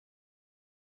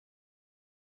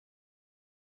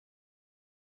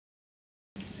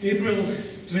April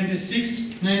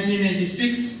 26,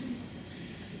 1986.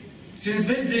 Since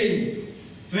that day,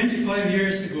 25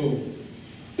 years ago,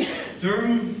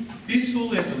 term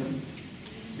peaceful atom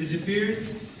disappeared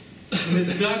in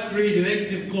the dark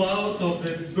radioactive cloud of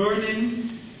the burning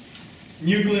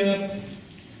nuclear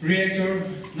reactor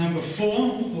number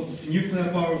 4 of nuclear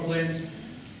power plant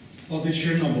of the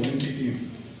Chernobyl in PP.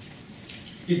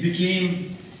 It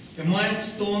became a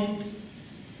milestone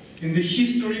in the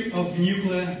history of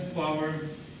nuclear power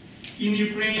in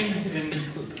Ukraine and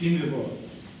in the world.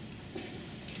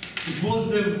 It was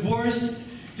the worst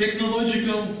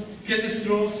technological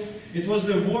catastrophe, it was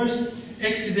the worst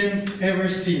accident ever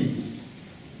seen.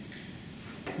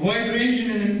 Wide-ranging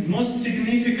and most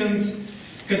significant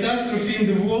catastrophe in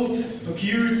the world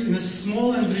occurred in a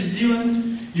small and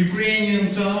resilient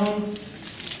Ukrainian town,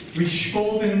 which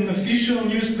called in official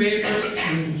newspapers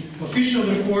and official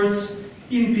reports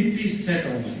in PP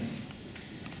settlement.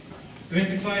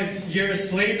 25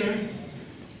 years later,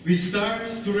 we start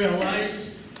to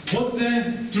realize what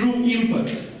the true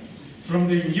impact from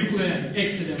the nuclear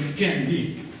accident can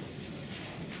be.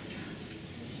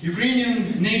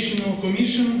 Ukrainian National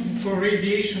Commission for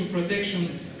Radiation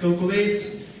Protection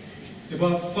calculates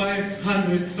about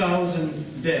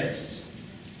 500,000 deaths.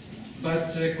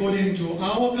 But according to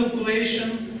our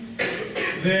calculation,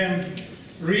 the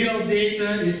real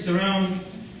data is around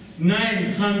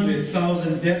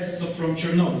 900,000 deaths from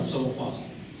Chernobyl so far.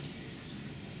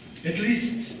 At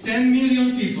least 10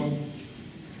 million people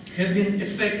have been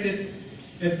affected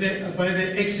by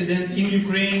the accident in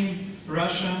Ukraine,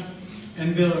 Russia,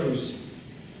 and Belarus.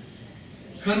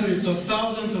 Hundreds of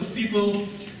thousands of people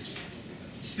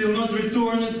still not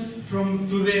returned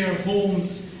to their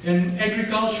homes, and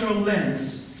agricultural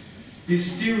lands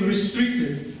is still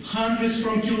restricted hundreds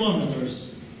of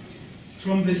kilometers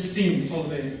from the scene of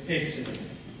the accident.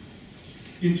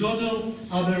 In total,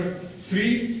 other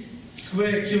 3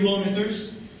 square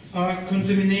kilometers are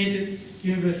contaminated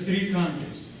in the 3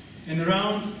 countries, and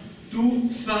around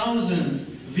 2,000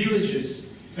 villages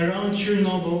around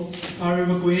Chernobyl are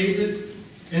evacuated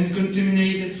and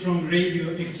contaminated from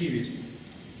radioactivity.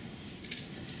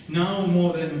 Now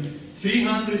more than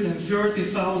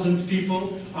 330,000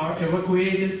 people are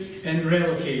evacuated and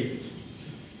relocated.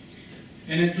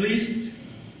 And at least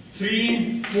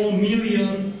 3–4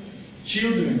 million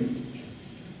children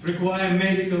require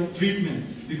medical treatment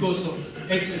because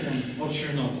of accident of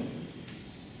Chernobyl.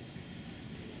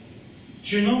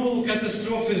 Chernobyl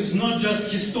catastrophe is not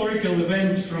just historical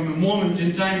event from a moment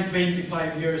in time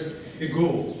 25 years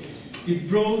ago. It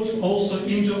brought also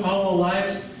into our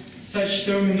lives such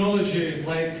terminology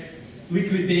like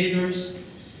liquidators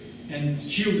and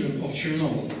children of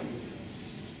Chernobyl.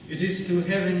 It is still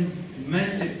having a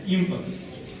massive impact.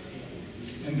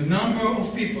 And the number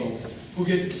of people who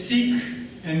get sick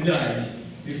and die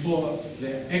before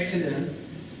the accident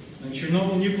and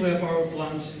Chernobyl nuclear power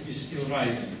plant is still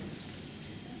rising.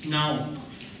 Now,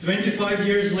 25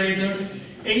 years later,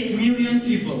 8 million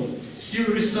people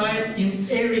still reside in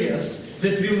areas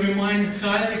that will remain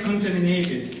highly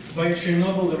contaminated by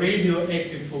Chernobyl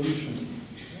radioactive pollution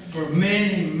for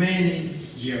many, many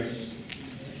years.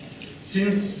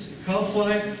 Since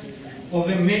half-life of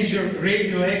a major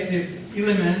radioactive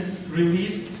element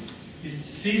released is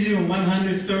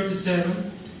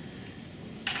cesium-137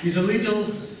 is a little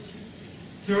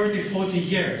 30–40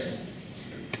 years.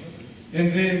 And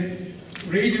the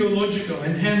radiological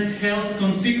and hence health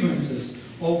consequences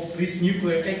of this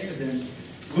nuclear accident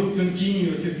will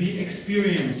continue to be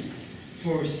experienced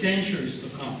for centuries to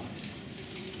come.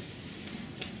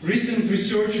 Recent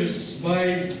researches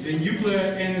by the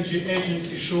Nuclear Energy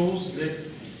Agency shows that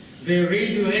the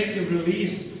radioactive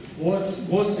release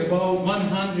was about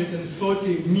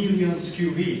 140 million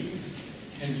cubic,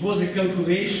 and it was a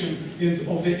calculation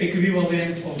of the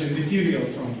equivalent of the material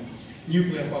from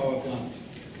nuclear power plant.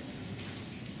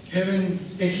 Having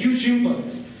a huge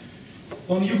impact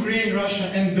on Ukraine,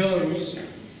 Russia, and Belarus,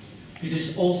 it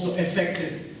has also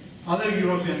affected other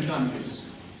European countries.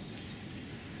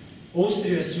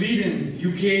 Austria, Sweden,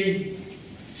 UK,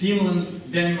 Finland,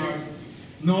 Denmark,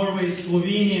 Norway,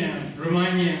 Slovenia,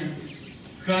 Romania,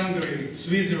 Hungary,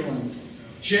 Switzerland,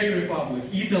 Czech Republic,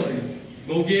 Italy,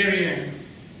 Bulgaria,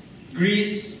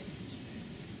 Greece,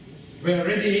 where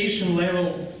radiation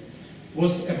level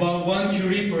was about 1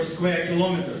 curie per square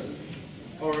kilometer,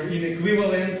 or in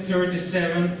equivalent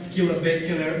 37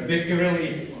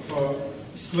 kilobecquerel per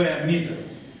square meter.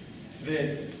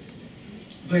 The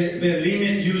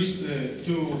limit used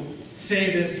to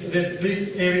say that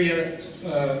this area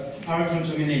are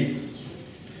contaminated.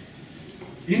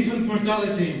 Infant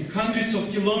mortality, hundreds of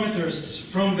kilometers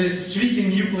from the stricken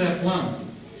nuclear plant,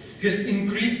 has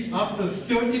increased up to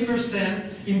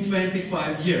 30% in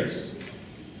 25 years.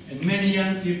 And many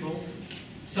young people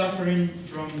suffering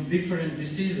from different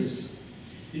diseases.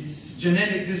 It's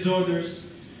genetic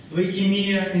disorders,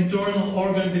 leukemia, internal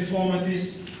organ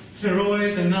deformities,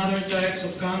 thyroid and other types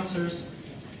of cancers,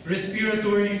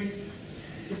 respiratory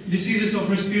diseases of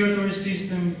respiratory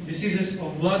system, diseases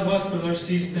of blood vascular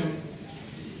system,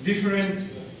 different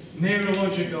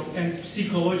neurological and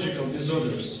psychological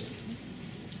disorders.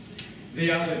 They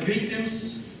are the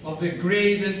victims of the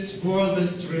greatest,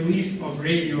 world's release of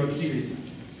radioactivity.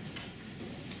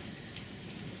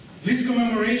 This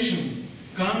commemoration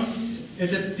comes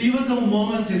at a pivotal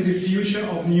moment in the future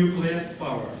of nuclear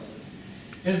power,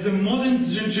 as the modern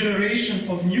generation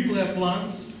of nuclear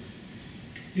plants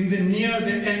near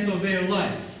the end of their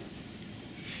life.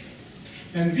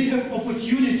 And we have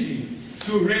opportunity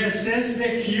to reassess the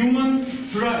human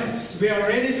price we are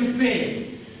ready to pay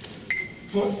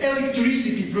for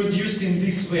electricity produced in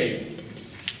this way.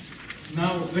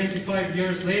 Now, 25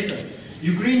 years later,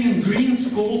 Ukrainian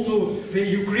Greens call to the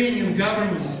Ukrainian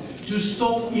government to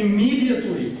stop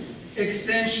immediately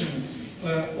extension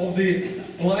of the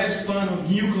lifespan of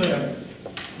nuclear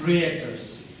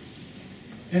reactors.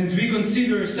 And we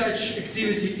consider such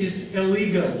activity is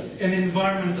illegal and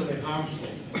environmentally harmful.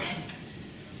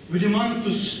 We demand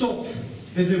to stop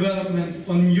the development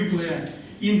of nuclear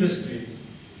industry.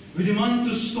 We demand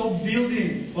to stop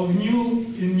building of new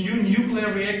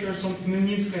nuclear reactors on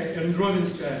Khmelnytskaya and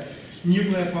Grovinskaya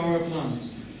nuclear power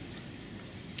plants.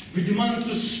 We demand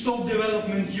to stop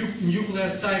development nuclear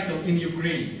cycle in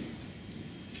Ukraine.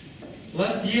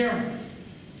 Last year,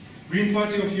 Green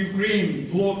Party of Ukraine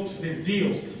blocked the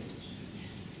bill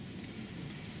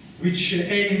which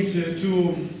aimed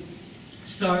to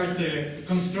start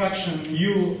construction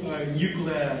new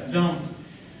nuclear dump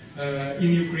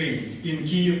in Ukraine, in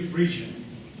Kiev region.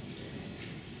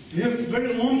 We have a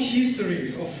very long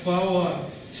history of our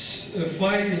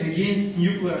fighting against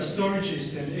nuclear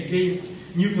storages and against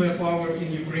nuclear power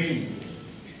in Ukraine.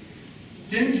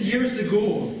 10 years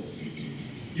ago,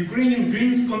 Ukrainian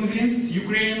Greens convinced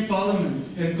Ukrainian parliament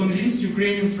and convinced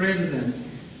Ukrainian president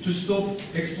to stop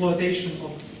exploitation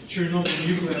of Chernobyl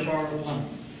nuclear power plant.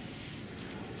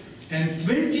 And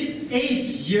 28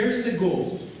 years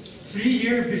ago, 3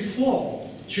 years before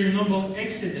Chernobyl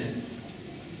accident,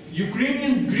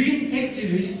 Ukrainian Green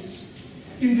activists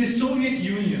in the Soviet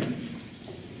Union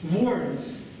warned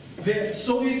the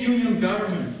Soviet Union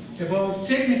government about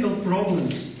technical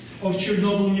problems of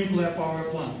Chernobyl nuclear power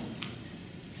plant.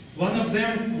 One of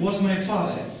them was my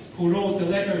father, who wrote a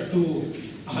letter to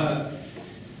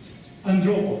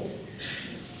Andropov,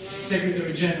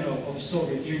 Secretary General of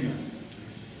Soviet Union.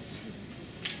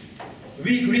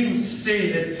 We Greens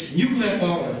say that nuclear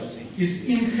power is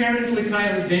inherently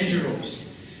highly dangerous,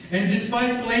 and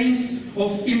despite claims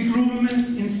of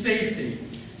improvements in safety,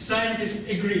 scientists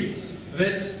agree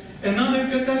that another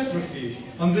catastrophe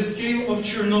on the scale of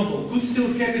Chernobyl could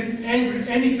still happen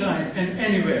anytime and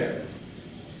anywhere.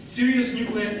 Serious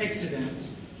nuclear accidents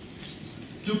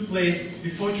took place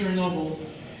before Chernobyl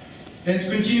and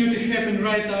continue to happen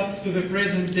right up to the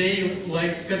present day,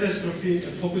 like catastrophe at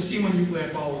Fukushima nuclear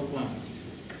power plant.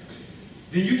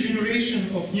 The new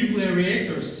generation of nuclear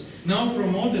reactors, now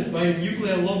promoted by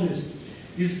nuclear lobbyists,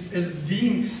 is as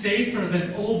being safer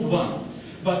than old one.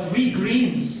 But we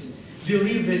Greens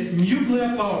believe that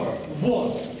nuclear power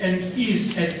was and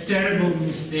is a terrible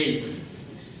mistake.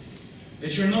 The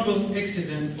Chernobyl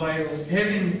accident, while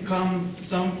having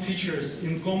some features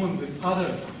in common with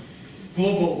other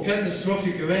global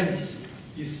catastrophic events,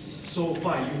 is so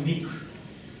far unique.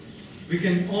 We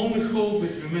can only hope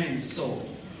it remains so.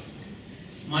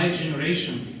 My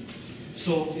generation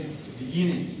saw its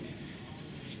beginning,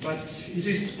 but it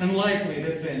is unlikely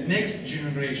that the next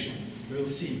generation will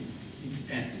see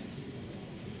its end.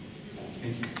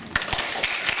 Thank you.